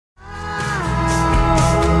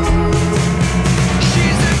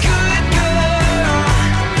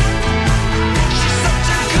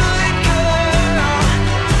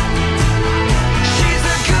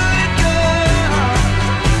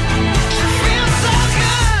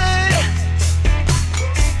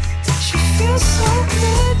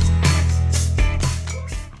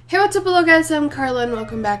What's up, hello guys, I'm Karla and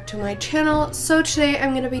welcome back to my channel. So today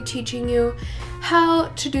I'm going to be teaching you how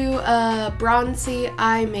to do a bronzy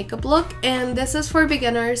eye makeup look, and this is for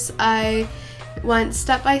beginners. I went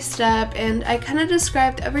step by step and I kind of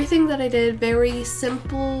described everything that I did very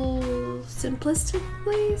simply,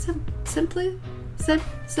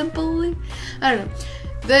 I don't know.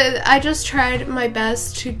 I just tried my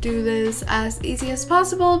best to do this as easy as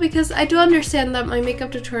possible because I do understand that my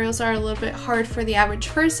makeup tutorials are a little bit hard for the average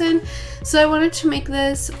person. So I wanted to make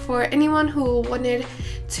this for anyone who wanted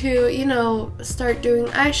to, you know, start doing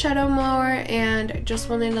eyeshadow more and just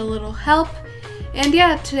wanted a little help. And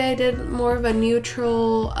yeah, today I did more of a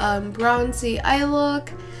neutral bronzy eye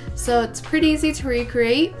look. So it's pretty easy to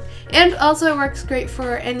recreate. And also it works great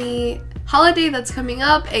for any holiday that's coming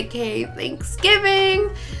up, aka Thanksgiving.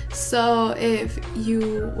 So if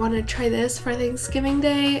you want to try this for Thanksgiving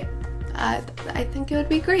Day, I think it would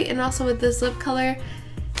be great. And also with this lip color,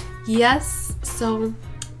 yes. So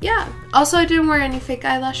yeah, also I didn't wear any fake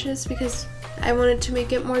eyelashes because I wanted to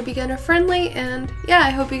make it more beginner friendly. And yeah,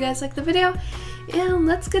 I hope you guys like the video and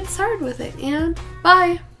let's get started with it, and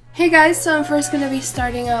bye. Hey guys, so I'm first going to be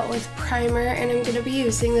starting out with primer, and I'm going to be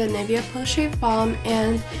using the Nivea Post Shave Balm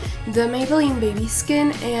and the Maybelline Baby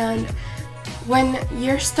Skin. And when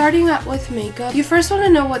you're starting out with makeup, you first want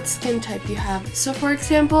to know what skin type you have. So for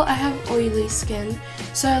example, I have oily skin,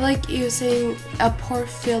 so I like using a pore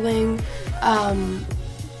filling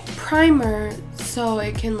primer so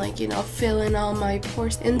it can, like, you know, fill in all my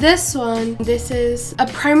pores. And this one, this is a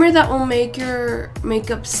primer that will make your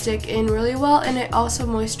makeup stick in really well, and it also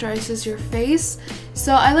moisturizes your face.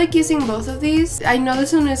 So I like using both of these. I know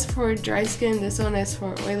this one is for dry skin, this one is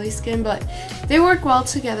for oily skin, but they work well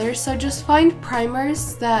together. So just find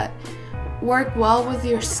primers that work well with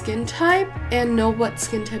your skin type and know what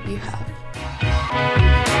skin type you have.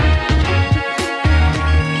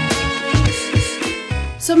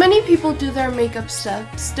 So many people do their makeup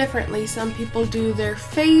steps differently. Some people do their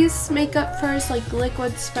face makeup first, like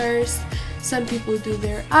liquids first. Some people do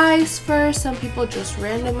their eyes first. Some people just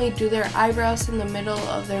randomly do their eyebrows in the middle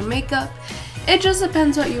of their makeup. It just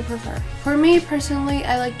depends what you prefer. For me personally,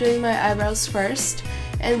 I like doing my eyebrows first,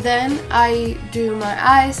 and then I do my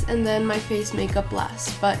eyes, and then my face makeup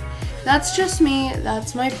last. But that's just me,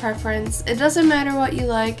 that's my preference. It doesn't matter what you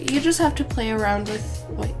like, you just have to play around with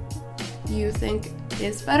what you think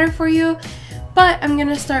is better for you. But I'm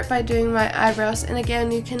gonna start by doing my eyebrows, and again,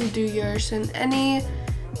 you can do yours in any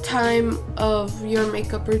time of your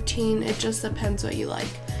makeup routine. It just depends what you like.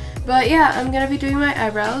 But yeah, I'm gonna be doing my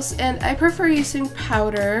eyebrows, and I prefer using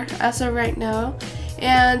powder as of right now.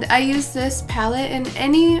 And I use this palette in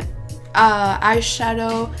any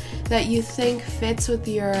eyeshadow that you think fits with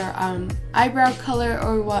your eyebrow color,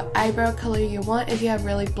 or what eyebrow color you want. If you have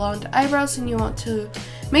really blonde eyebrows and you want to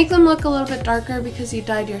make them look a little bit darker because you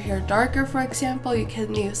dyed your hair darker, for example, you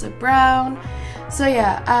can use a brown. So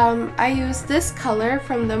yeah, I use this color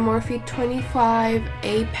from the Morphe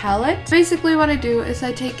 25A palette. Basically what I do is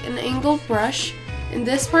I take an angled brush, and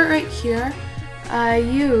this part right here I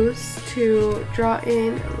use to draw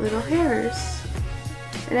in little hairs.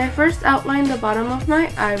 And I first outline the bottom of my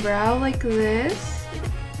eyebrow like this,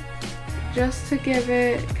 just to give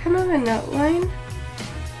it kind of an outline.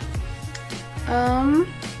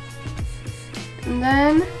 And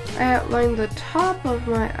then I outline the top of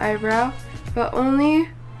my eyebrow, but only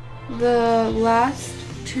the last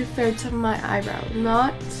 2/3 of my eyebrow,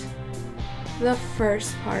 not the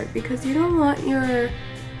first part, because you don't want your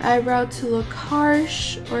eyebrow to look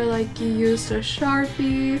harsh or like you used a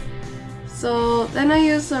Sharpie. So then I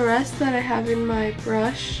use the rest that I have in my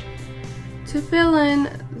brush to fill in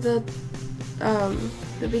the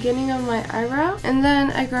beginning of my eyebrow, and then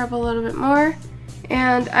I grab a little bit more,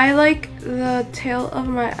 and I like the tail of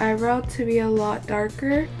my eyebrow to be a lot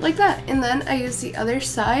darker, like that. And then I use the other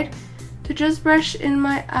side to just brush in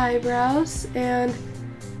my eyebrows and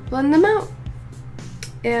blend them out.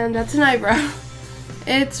 And that's an eyebrow.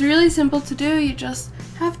 It's really simple to do, you just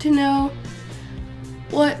have to know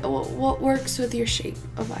what works with your shape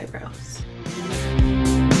of eyebrows.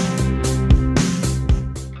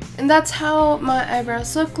 And that's how my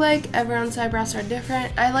eyebrows look like. Everyone's eyebrows are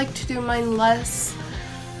different. I like to do mine less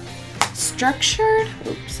structured,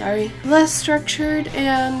 less structured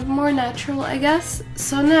and more natural, I guess.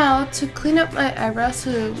 So now to clean up my eyebrows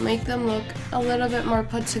to make them look a little bit more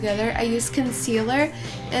put together, I use concealer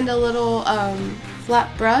and a little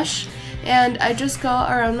flat brush, and I just go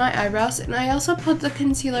around my eyebrows, and I also put the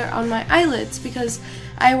concealer on my eyelids because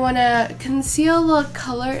I want to conceal the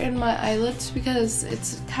color in my eyelids because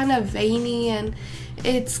it's kind of veiny and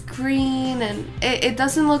it's green and it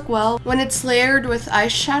doesn't look well when it's layered with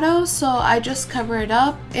eyeshadow, so I just cover it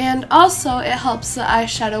up. And also it helps the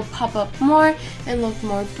eyeshadow pop up more and look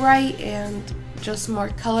more bright and just more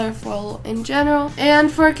colorful in general.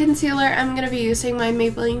 And for concealer, I'm going to be using my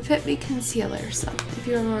Maybelline Fit Me concealer, so if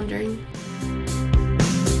you're wondering.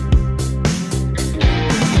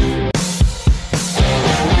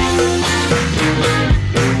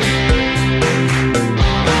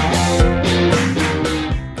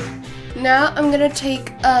 Now I'm gonna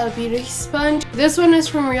take a beauty sponge. This one is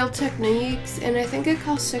from Real Techniques and I think it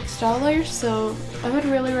costs $6, so I would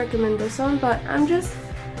really recommend this one, but I'm just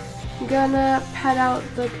gonna pat out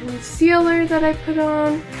the concealer that I put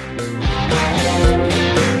on.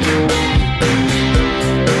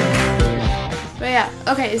 But yeah,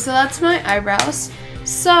 okay, so that's my eyebrows.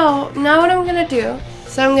 So now what I'm gonna do,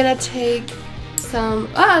 I'm gonna take some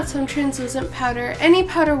translucent powder. Any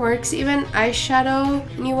powder works, even eyeshadow.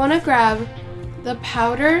 And you want to grab the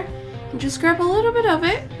powder and just grab a little bit of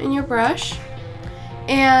it in your brush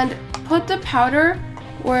and put the powder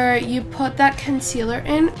where you put that concealer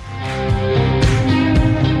in.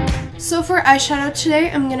 So for eyeshadow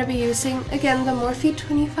today, I'm going to be using again the Morphe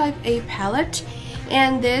 25A palette,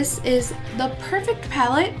 and this is the perfect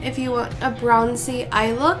palette if you want a bronzy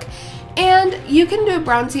eye look. And you can do a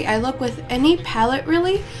bronzy eye look with any palette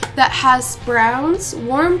really that has browns,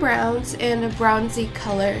 warm browns, and a bronzy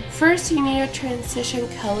color. First, you need a transition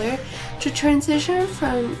color to transition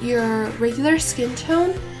from your regular skin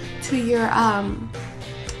tone to your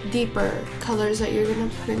deeper colors that you're going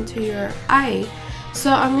to put into your eye.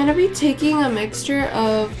 So I'm going to be taking a mixture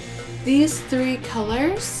of these three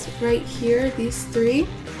colors right here, these three.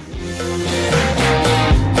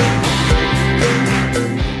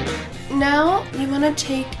 Now you want to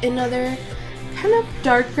take another kind of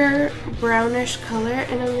darker brownish color,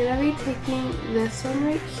 and I'm going to be taking this one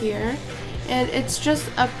right here, and it's just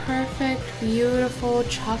a perfect beautiful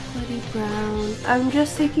chocolatey brown. I'm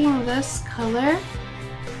just taking this color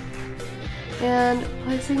and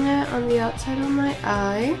placing it on the outside of my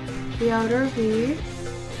eye, the outer V.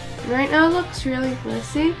 Right now it looks really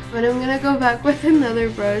messy, but I'm going to go back with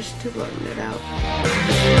another brush to blend it out.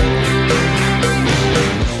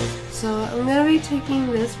 So I'm going to be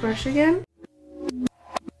taking this brush again.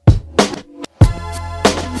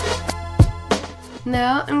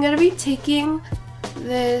 Now I'm going to be taking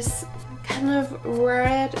this kind of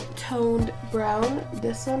red toned brown,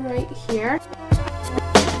 this one right here.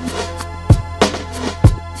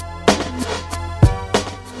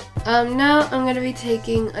 Now I'm going to be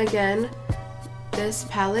taking again this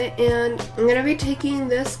palette, and I'm going to be taking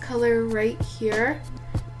this color right here.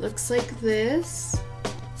 Looks like this.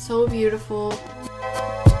 So beautiful.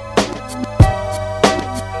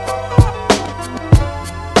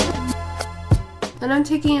 Then I'm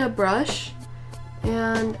taking a brush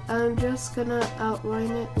and I'm just gonna outline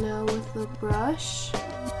it now with the brush.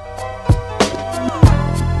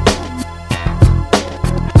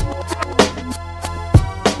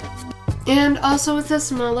 And also with a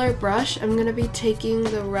smaller brush, I'm gonna be taking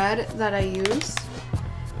the red that I used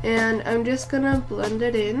and I'm just gonna blend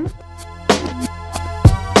it in.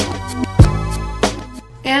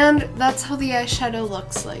 And that's how the eyeshadow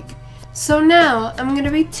looks like. So now I'm going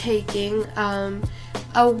to be taking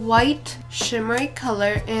a white shimmery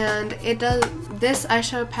color, and this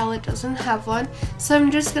eyeshadow palette doesn't have one, so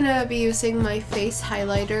I'm just going to be using my face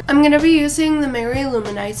highlighter. I'm going to be using the Mary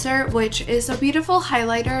Luminizer, which is a beautiful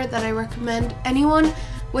highlighter that I recommend anyone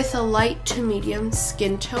with a light to medium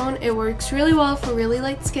skin tone. It works really well for really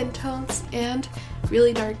light skin tones and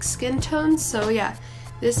really dark skin tones, so yeah.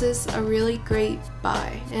 This is a really great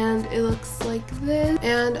buy, and it looks like this.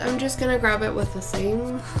 And I'm just gonna grab it with the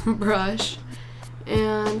same brush,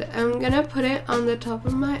 and I'm gonna put it on the top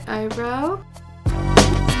of my eyebrow,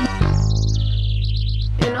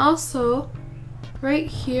 and also right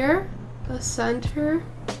here, the center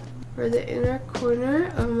or the inner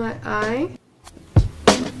corner of my eye.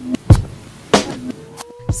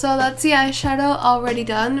 So that's the eyeshadow already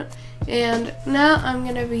done, and now I'm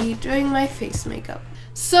gonna be doing my face makeup.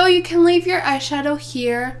 So you can leave your eyeshadow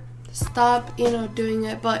here, stop, doing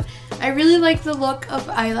it, but I really like the look of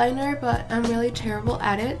eyeliner, but I'm really terrible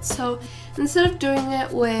at it. So instead of doing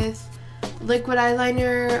it with liquid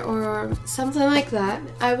eyeliner or something like that,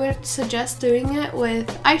 I would suggest doing it with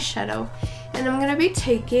eyeshadow. And I'm going to be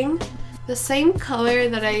taking the same color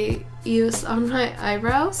that I use on my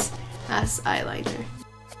eyebrows as eyeliner.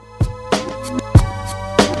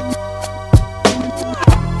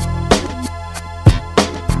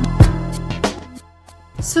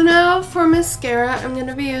 So now for mascara, I'm going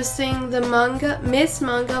to be using the Miss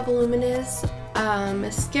Manga Voluminous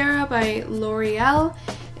mascara by L'Oreal.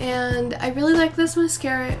 And I really like this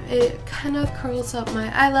mascara. It kind of curls up my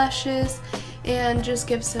eyelashes and just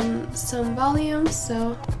gives some volume,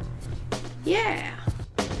 so yeah.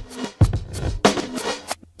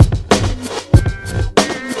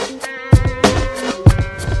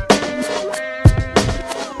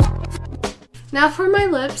 Now for my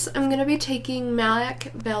lips, I'm going to be taking MAC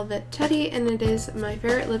Velvet Teddy, and it is my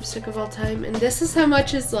favorite lipstick of all time, and this is how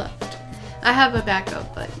much is left. I have a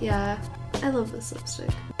backup, but yeah, I love this lipstick.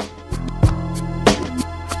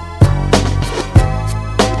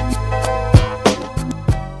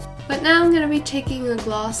 But now I'm going to be taking a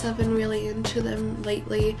gloss. I've been really into them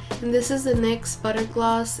lately, and this is the NYX Butter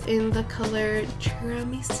Gloss in the color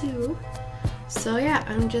Tiramisu. So yeah,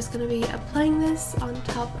 I'm just going to be applying this on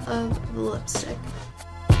top of the lipstick.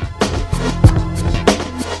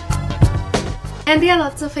 And yeah,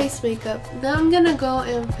 that's the face makeup. Now I'm going to go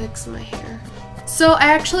and fix my hair. So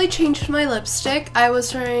I actually changed my lipstick. I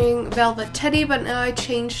was wearing Velvet Teddy, but now I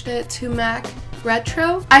changed it to MAC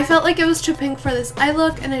Retro. I felt like it was too pink for this eye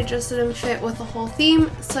look and it just didn't fit with the whole theme.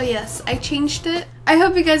 So yes, I changed it. I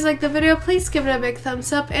hope you guys liked the video. Please give it a big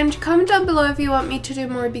thumbs up and comment down below if you want me to do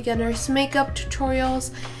more beginners makeup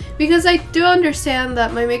tutorials, because I do understand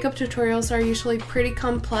that my makeup tutorials are usually pretty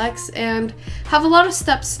complex and have a lot of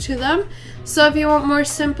steps to them. So if you want more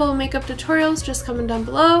simple makeup tutorials, just comment down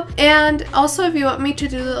below. And also if you want me to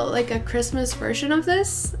do like a Christmas version of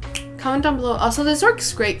this, comment down below. Also, this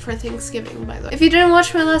works great for Thanksgiving, by the way. If you didn't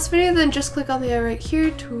watch my last video, then just click on the eye right here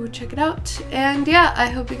to check it out. And yeah, I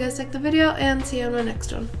hope you guys liked the video and see you on my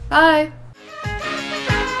next one. Bye!